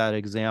you give that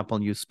example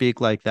and you speak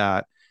like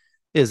that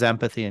is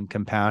empathy and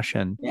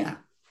compassion. Yeah.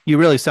 You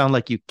really sound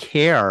like you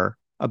care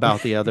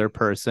about the other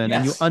person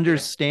and you Yes.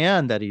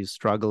 understand that he's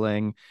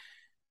struggling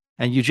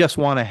and you just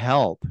want to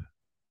help.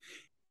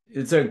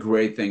 It's a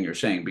great thing you're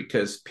saying,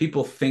 because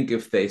people think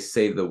if they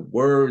say the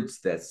words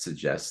that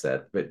suggest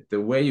that, but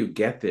the way you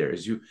get there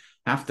is you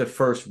have to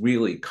first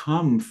really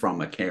come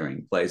from a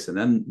caring place, and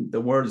then the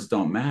words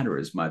don't matter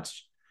as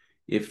much.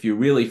 If you're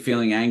really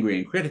feeling angry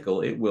and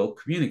critical, it will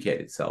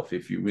communicate itself.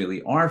 If you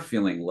really are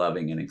feeling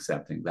loving and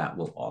accepting, that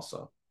will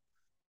also.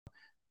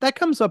 That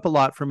comes up a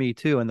lot for me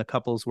too in the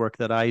couples work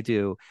that I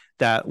do,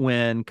 that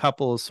when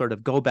couples sort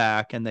of go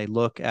back and they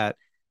look at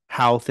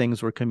how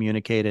things were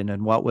communicated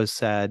and what was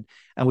said,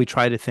 and we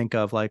try to think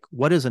of like,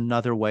 what is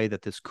another way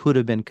that this could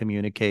have been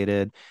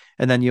communicated?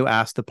 And then you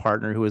ask the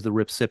partner who is the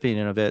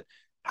recipient of it,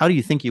 how do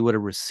you think you would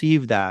have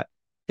received that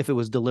if it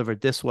was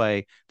delivered this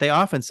way? They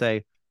often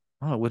say,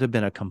 oh, it would have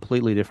been a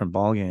completely different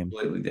ballgame.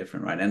 Completely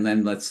different, right? And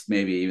then let's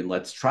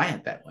try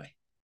it that way.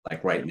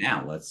 Like right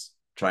now, let's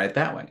try it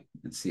that way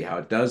and see how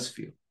it does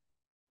feel.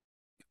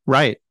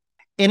 Right.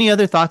 Any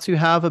other thoughts you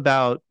have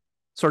about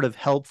sort of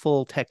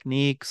helpful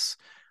techniques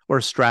or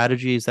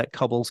strategies that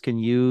couples can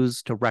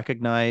use to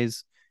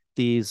recognize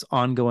these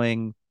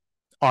ongoing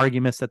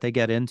arguments that they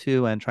get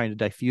into and trying to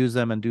diffuse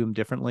them and do them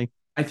differently?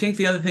 I think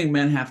the other thing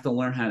men have to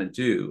learn how to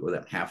do, or they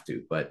don't have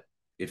to, but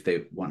if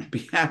they want to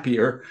be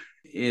happier,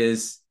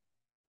 is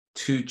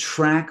to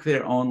track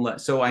their own.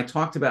 So I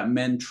talked about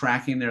men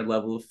tracking their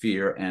level of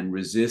fear and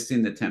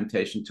resisting the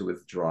temptation to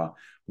withdraw.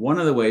 One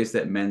of the ways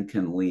that men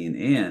can lean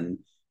in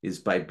is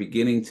by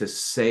beginning to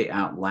say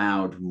out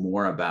loud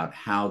more about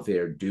how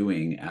they're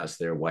doing as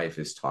their wife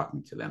is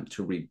talking to them,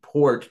 to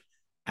report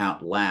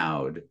out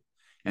loud.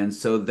 And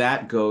so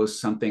that goes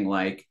something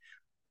like,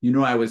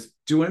 I was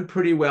doing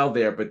pretty well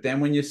there, but then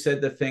when you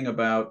said the thing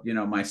about,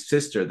 my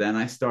sister, then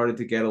I started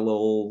to get a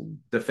little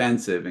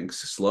defensive and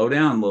slow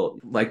down a little.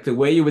 Like the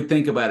way you would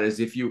think about it is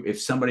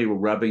if somebody were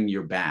rubbing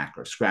your back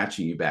or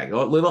scratching your back, a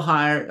little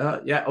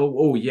higher. Yeah.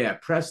 Oh, yeah.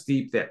 Press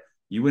deep there.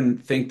 You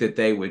wouldn't think that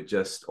they would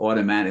just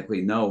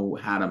automatically know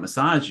how to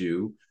massage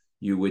you.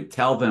 You would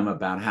tell them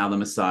about how the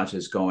massage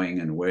is going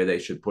and where they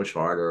should push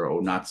harder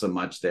or not so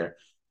much there.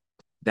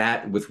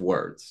 That with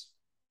words.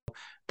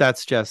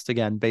 That's just,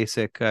 again,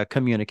 basic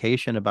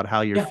communication about how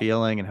you're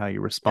feeling and how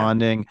you're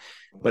responding.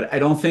 Yeah. But I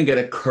don't think it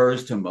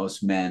occurs to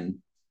most men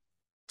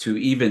to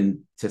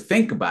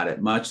think about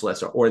it, much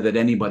less, or that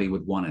anybody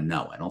would want to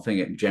know. I don't think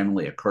it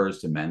generally occurs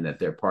to men that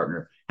their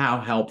partner, how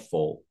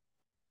helpful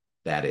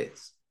that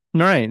is.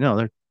 Right. No,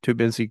 they're too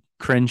busy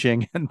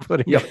cringing and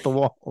putting up the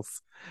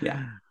walls.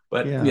 Yeah.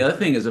 But the other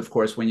thing is, of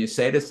course, when you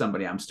say to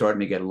somebody, I'm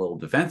starting to get a little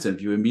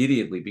defensive, you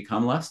immediately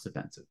become less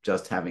defensive.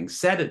 Just having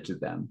said it to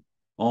them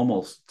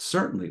almost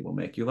certainly will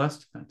make you less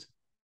defensive.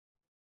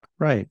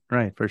 Right,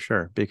 for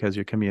sure, because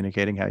you're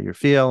communicating how you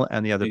feel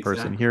and the other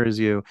person hears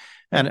you.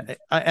 And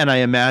I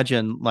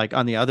imagine, like,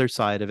 on the other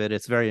side of it,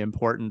 it's very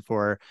important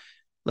for,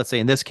 let's say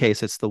in this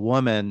case, it's the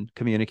woman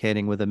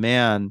communicating with a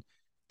man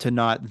to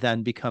not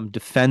then become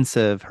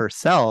defensive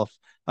herself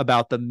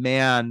about the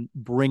man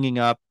bringing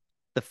up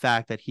the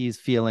fact that he's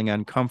feeling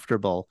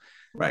uncomfortable.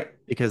 Right.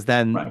 Because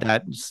then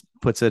that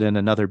puts it in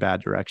another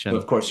bad direction. So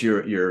of course,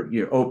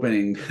 you're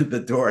opening the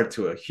door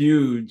to a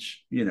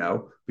huge,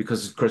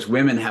 because of course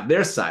women have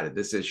their side of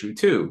this issue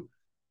too.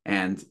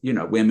 And,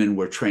 women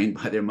were trained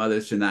by their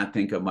mothers to not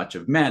think of much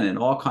of men and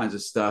all kinds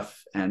of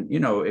stuff. And,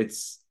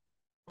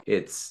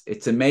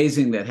 it's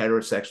amazing that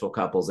heterosexual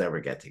couples ever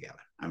get together.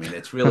 I mean,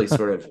 it's really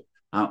sort of,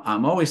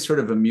 I'm always sort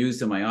of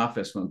amused in my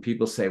office when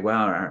people say,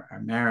 wow,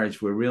 our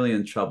marriage, we're really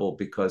in trouble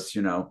because,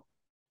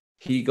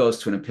 he goes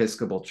to an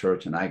Episcopal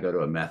church and I go to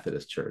a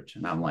Methodist church.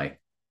 And I'm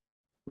like,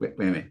 wait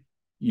a minute,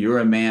 you're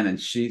a man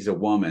and she's a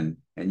woman.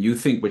 And you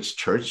think which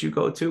church you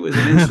go to is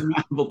an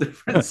insurmountable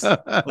difference.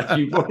 Like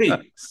you've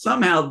already,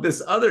 somehow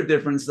this other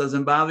difference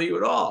doesn't bother you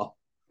at all.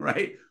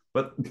 Right.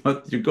 But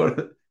you go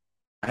to,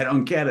 I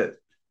don't get it.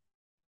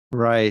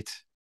 Right.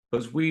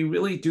 Because we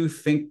really do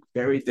think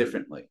very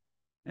differently.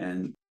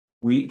 And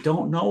we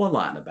don't know a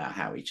lot about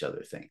how each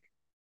other think.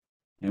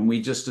 And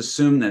we just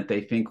assume that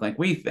they think like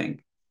we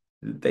think.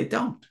 They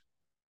don't.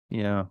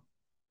 Yeah.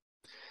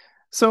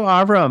 So,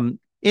 Avram,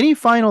 any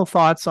final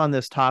thoughts on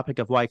this topic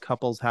of why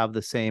couples have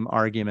the same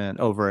argument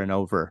over and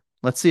over?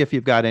 Let's see if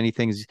you've got any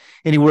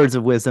words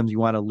of wisdom you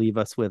want to leave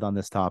us with on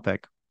this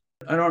topic.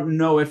 I don't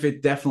know if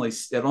it definitely,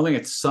 I don't think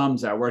it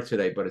sums our work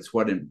today, but it's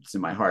it's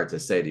in my heart to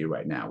say to you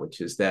right now,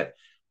 which is that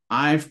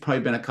I've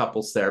probably been a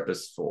couples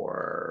therapist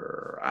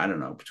for, I don't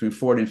know, between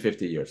 40 and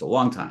 50 years, a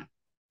long time.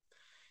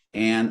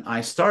 And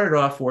I started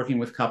off working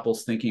with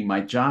couples thinking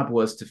my job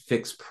was to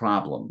fix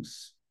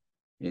problems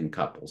in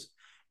couples.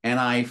 And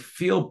I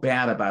feel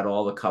bad about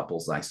all the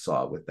couples I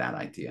saw with that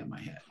idea in my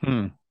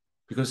head.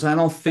 Because I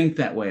don't think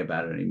that way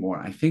about it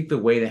anymore. I think the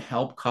way to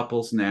help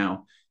couples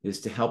now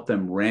is to help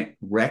them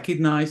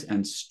recognize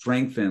and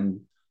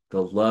strengthen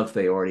the love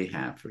they already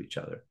have for each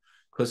other.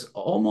 Because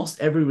almost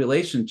every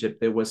relationship,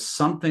 there was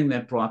something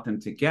that brought them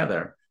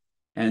together.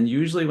 And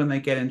usually when they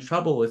get in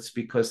trouble, it's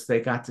because they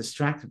got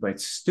distracted by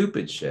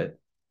stupid shit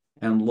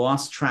and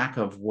lost track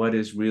of what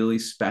is really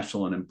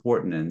special and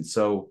important. And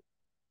so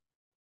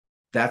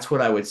that's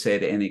what I would say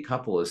to any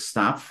couple is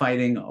stop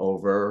fighting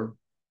over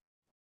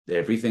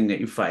everything that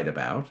you fight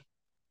about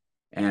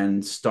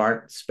and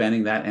start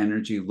spending that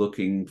energy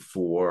looking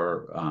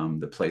for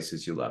the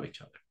places you love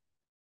each other.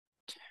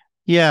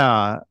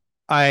 Yeah,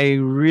 I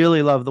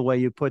really love the way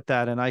you put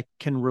that. And I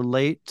can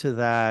relate to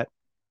that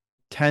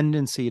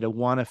tendency to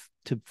want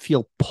to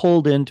feel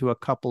pulled into a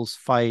couple's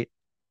fight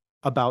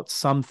about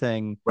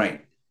something.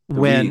 Right.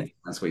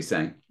 That's what he's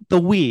saying.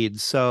 The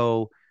weeds.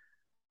 So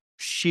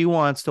she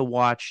wants to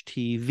watch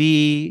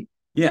TV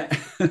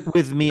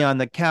with me on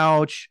the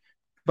couch,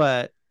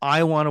 but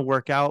I want to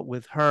work out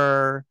with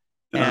her.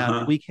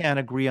 And we can't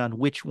agree on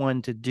which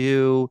one to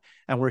do.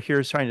 And we're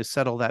here trying to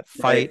settle that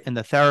fight in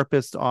the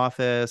therapist's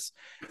office.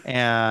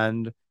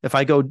 And if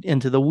I go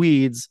into the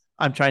weeds,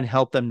 I'm trying to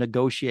help them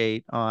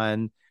negotiate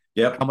on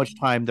how much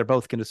time they're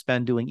both going to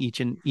spend doing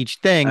each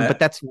thing. But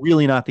that's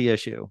really not the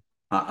issue.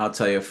 I'll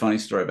tell you a funny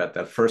story about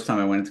that. First time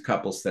I went into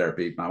couples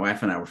therapy, my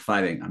wife and I were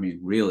fighting. I mean,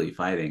 really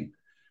fighting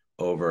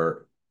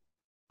over,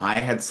 I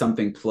had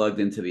something plugged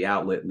into the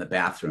outlet in the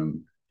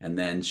bathroom. And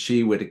then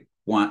she would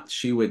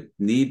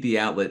need the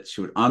outlet.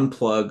 She would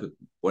unplug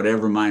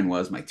whatever mine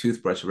was, my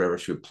toothbrush or whatever.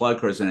 She would plug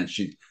hers in and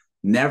she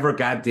never,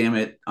 goddamn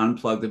it,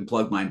 unplugged and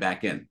plugged mine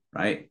back in.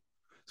 Right.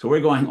 So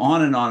we're going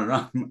on and on and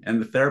on. And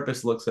the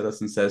therapist looks at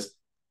us and says,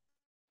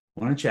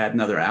 why don't you add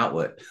another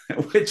outlet?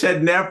 Which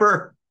had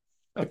never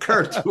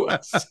occurred to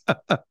us. And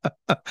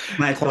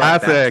I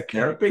thought, that's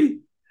therapy.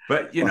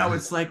 But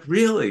it's like,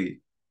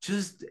 really,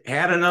 just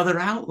add another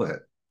outlet.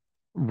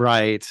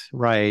 Right.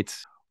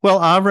 Well,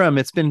 Avram,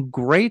 it's been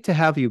great to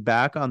have you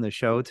back on the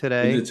show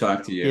today. Good to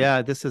talk to you.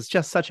 Yeah, this is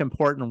just such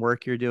important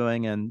work you're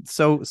doing and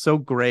so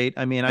great.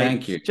 I mean, I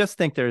just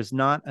think there's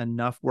not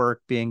enough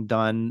work being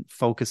done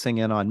focusing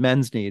in on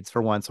men's needs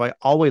for one. So I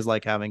always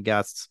like having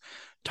guests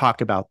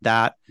talk about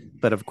that.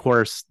 But of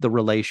course, the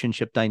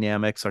relationship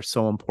dynamics are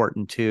so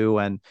important too.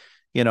 And,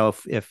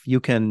 if you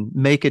can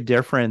make a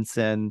difference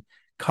in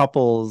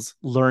couples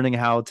learning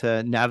how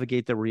to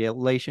navigate the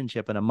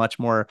relationship in a much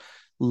more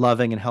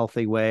loving and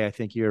healthy way, I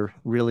think you're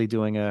really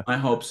doing I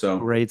hope so.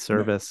 Great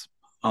service.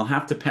 I'll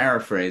have to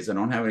paraphrase. I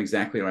don't have it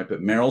exactly right,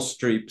 but Meryl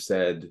Streep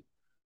said,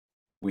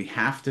 we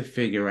have to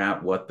figure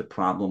out what the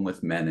problem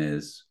with men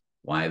is,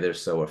 why they're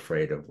so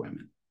afraid of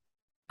women.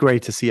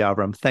 Great to see you,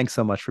 Avram. Thanks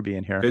so much for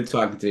being here. Good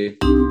talking to you.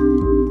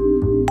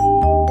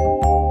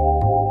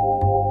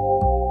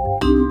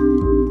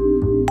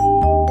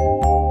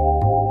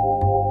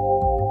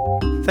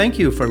 Thank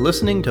you for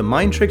listening to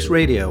Mind Tricks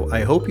Radio.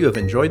 I hope you have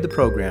enjoyed the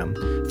program.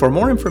 For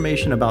more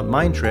information about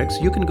Mind Tricks,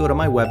 you can go to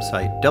my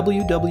website,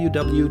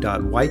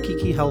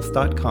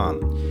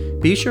 www.waikikihealth.com.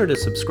 Be sure to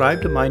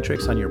subscribe to Mind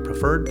Tricks on your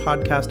preferred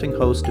podcasting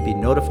host to be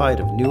notified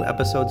of new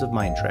episodes of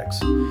Mind Tricks.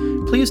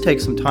 Please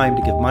take some time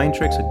to give Mind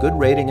Tricks a good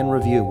rating and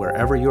review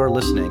wherever you are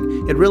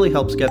listening. It really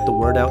helps get the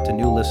word out to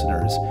new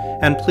listeners.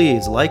 And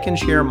please like and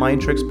share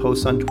Mind Tricks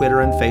posts on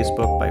Twitter and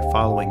Facebook by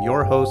following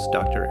your host,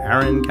 Dr.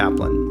 Aaron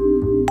Kaplan.